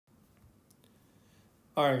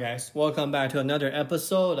Alright, guys, welcome back to another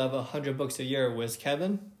episode of 100 Books a Year with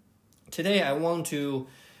Kevin. Today, I want to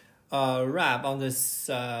wrap on this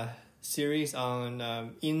series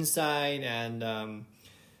on insight and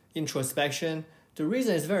introspection. The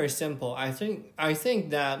reason is very simple. I think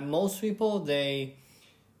that most people they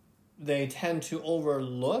tend to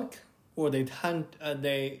overlook, or they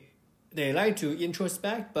like to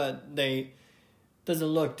introspect, but they doesn't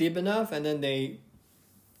look deep enough, and then they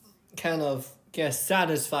kind of get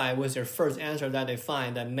satisfied with their first answer that they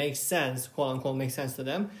find that makes sense, quote unquote, makes sense to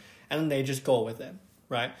them, and then they just go with it,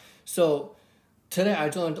 right? So today I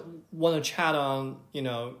don't want to chat on,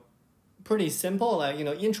 pretty simple, like,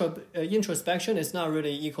 introspection is not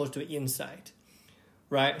really equal to insight,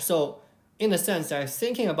 right? So in a sense that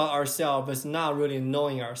thinking about ourselves is not really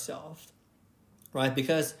knowing ourselves, right?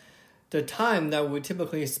 Because the time that we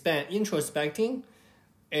typically spend introspecting,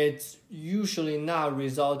 it's usually not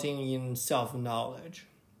resulting in self-knowledge,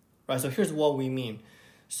 right? So here's what we mean.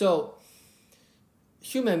 So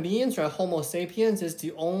human beings, right, Homo sapiens is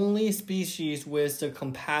the only species with the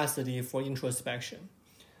capacity for introspection.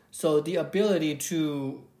 So the ability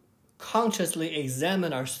to consciously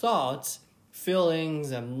examine our thoughts,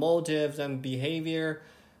 feelings, and motives and behavior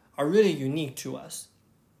are really unique to us.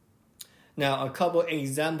 Now, a couple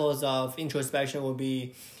examples of introspection will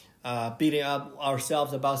be beating up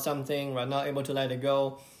ourselves about something, we're not able to let it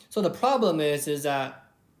go. So the problem is that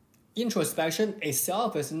introspection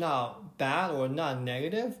itself is not bad or not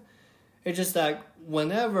negative. It's just that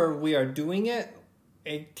whenever we are doing it,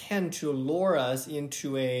 it tends to lure us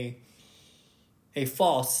into a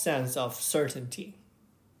false sense of certainty,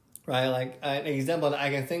 right? Like an example that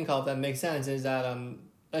I can think of that makes sense is that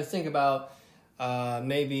let's think about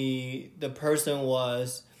maybe the person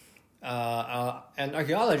was an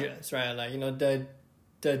archaeologist, right? Like,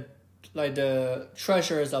 the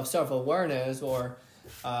treasures of self-awareness or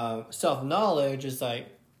self-knowledge is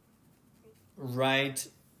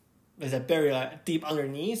buried deep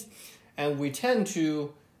underneath, and we tend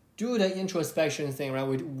to do the introspection thing, right?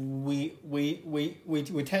 We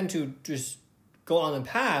tend to just go on the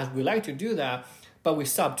path. We like to do that, but we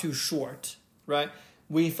stop too short, right?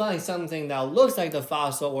 We find something that looks like the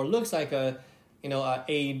fossil or looks like a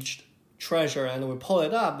aged treasure, and we pull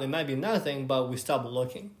it up. It might be nothing, but we stop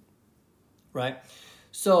looking, right?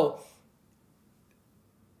 So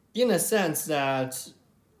in a sense that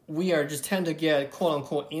we are just tend to get quote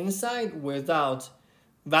unquote insight without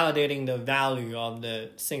validating the value of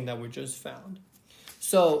the thing that we just found.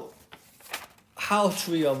 So how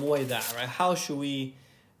should we avoid that, right? How should we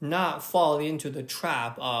not fall into the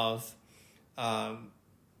trap of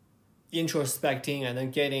introspecting and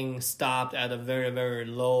then getting stopped at a very, very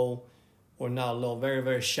low, or not low, very,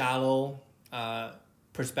 very shallow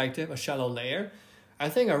perspective, a shallow layer? I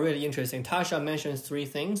think are really interesting. Tasha mentions 3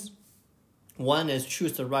 things. One is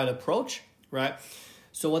choose the right approach, right?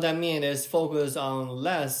 So what that means is focus on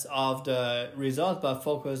less of the result, but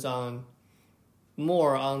focus on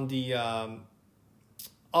more on the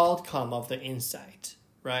outcome of the insight,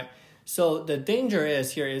 right? So the danger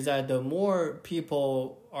is that the more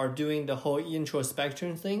people are doing the whole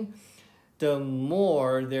introspection thing, the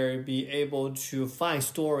more they'll be able to find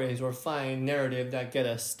stories or find narrative that get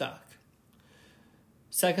us stuck.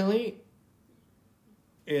 Secondly,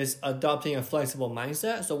 is adopting a flexible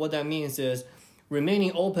mindset. So what that means is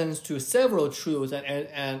remaining open to several truths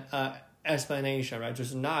and explanation, right?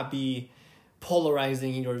 Just not be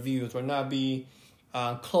polarizing in your views or not be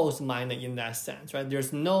closed-minded in that sense, right?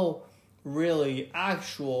 There's no really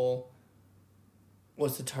actual,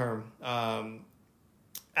 what's the term?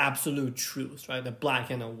 Absolute truth, right? The black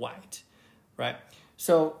and the white, right?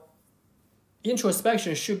 So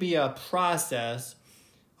introspection should be a process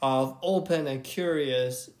of open and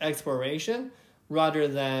curious exploration rather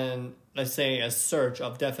than, let's say, a search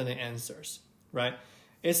of definite answers, right?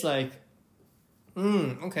 It's like,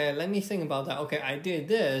 okay, let me think about that. Okay, I did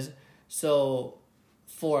this, so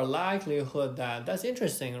for a likelihood that's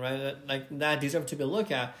interesting, right? Like that deserves to be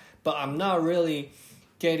looked at, but I'm not really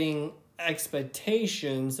getting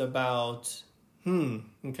expectations about,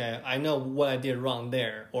 okay, I know what I did wrong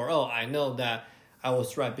there, or I know that I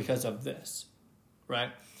was right because of this,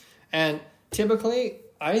 right? And typically,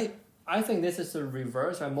 I think this is the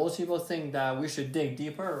reverse, right? Most people think that we should dig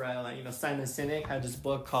deeper, right? Like, Simon Sinek had this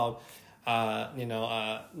book called,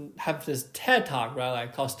 have this TED Talk, right?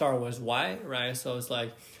 Like called Star Wars Why, right? So it's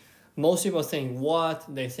like, most people think what,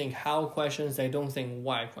 they think how questions, they don't think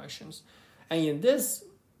why questions. And in this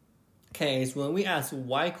case, when we ask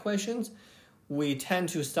why questions, we tend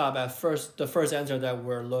to stop at the first answer that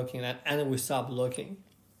we're looking at, and then we stop looking,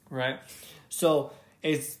 right? So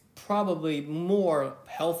it's probably more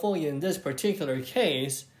helpful in this particular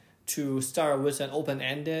case to start with an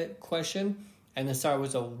open-ended question and then start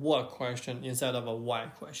with a what question instead of a why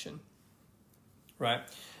question, right?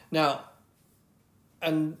 Now,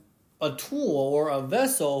 a tool or a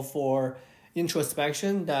vessel for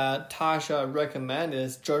introspection that Tasha recommends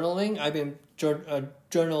is journaling. I've been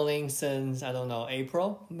journaling since, I don't know,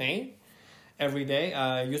 April, May. Every day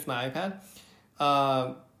I use my iPad.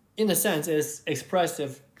 In a sense, it's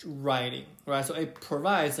expressive writing, right? So it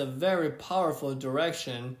provides a very powerful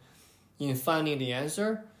direction in finding the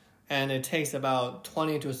answer, and it takes about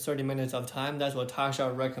 20 to 30 minutes of time. That's what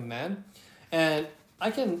Tasha recommends. And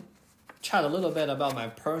I can chat a little bit about my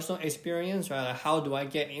personal experience, right? Like how do I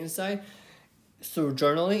get insight through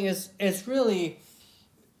journaling? It's really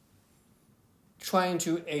trying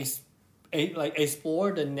to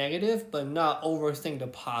explore the negative, but not overthink the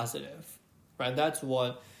positive, right? That's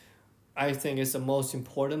what I think is the most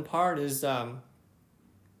important part is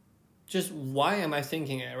just why am I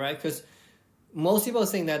thinking it, right? Because most people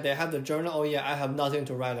think that they have the journal, oh yeah, I have nothing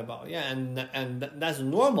to write about. Yeah, and that's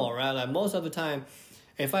normal, right? Like most of the time,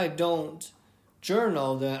 if I don't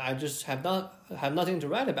journal, then I just have nothing to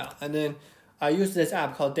write about. And then I use this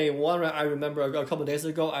app called Day One. Right? I remember a couple of days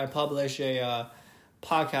ago, I published a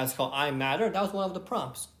podcast called I Matter. That was one of the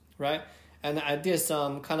prompts, right? And I did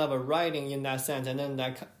some kind of a writing in that sense, and then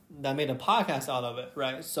that made a podcast out of it,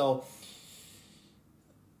 right? So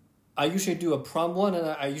I usually do a prompt one, and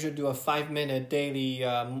I usually do a 5-minute daily,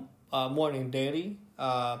 morning daily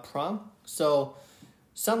prompt. So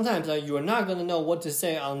sometimes you are not gonna know what to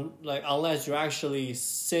say unless you're actually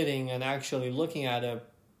sitting and actually looking at a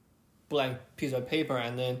blank piece of paper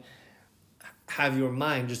and then have your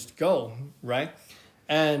mind just go, right?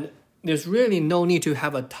 And there's really no need to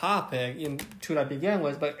have a topic to begin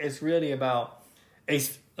with, but it's really about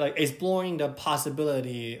exploring the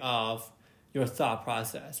possibility of your thought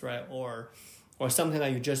process, right? Or something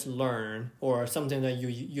that you just learned, or something that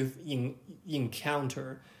you've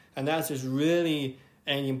encountered, and that's just really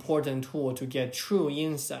an important tool to get true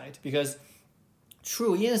insight, because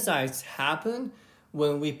true insights happen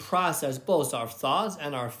when we process both our thoughts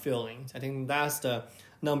and our feelings. I think that's the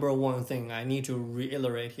number one thing I need to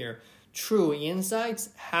reiterate here. True insights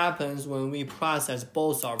happens when we process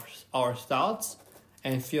both our thoughts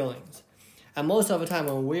and feelings. And most of the time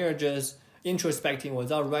when we are just introspecting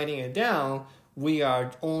without writing it down, we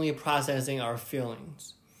are only processing our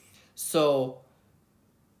feelings. So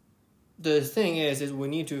the thing is we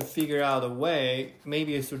need to figure out a way,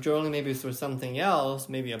 maybe it's through journaling, maybe it's through something else,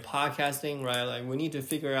 maybe a podcasting, right? Like we need to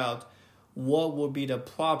figure out what would be the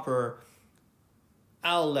proper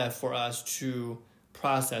outlet for us to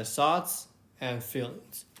process thoughts and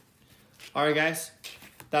feelings. All right, guys,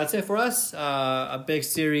 that's it for us. A big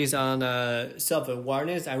series on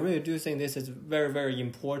self-awareness. I really do think this is very, very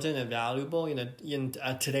important and valuable in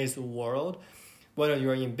today's world. Whether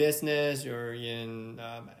you're in business or in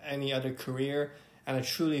any other career, and I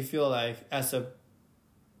truly feel like as a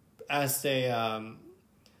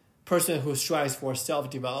person who strives for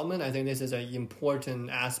self-development, I think this is an important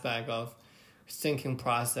aspect of thinking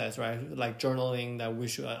process, right? Like journaling that we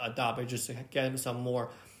should adopt, it just to get some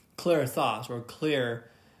more clear thoughts or clear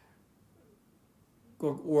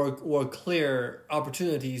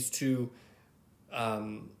opportunities to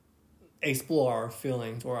explore our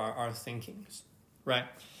feelings or our thinkings, right?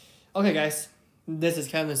 Okay, guys, this is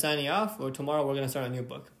Kevin signing off. Tomorrow we're going to start a new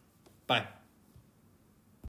book. Bye.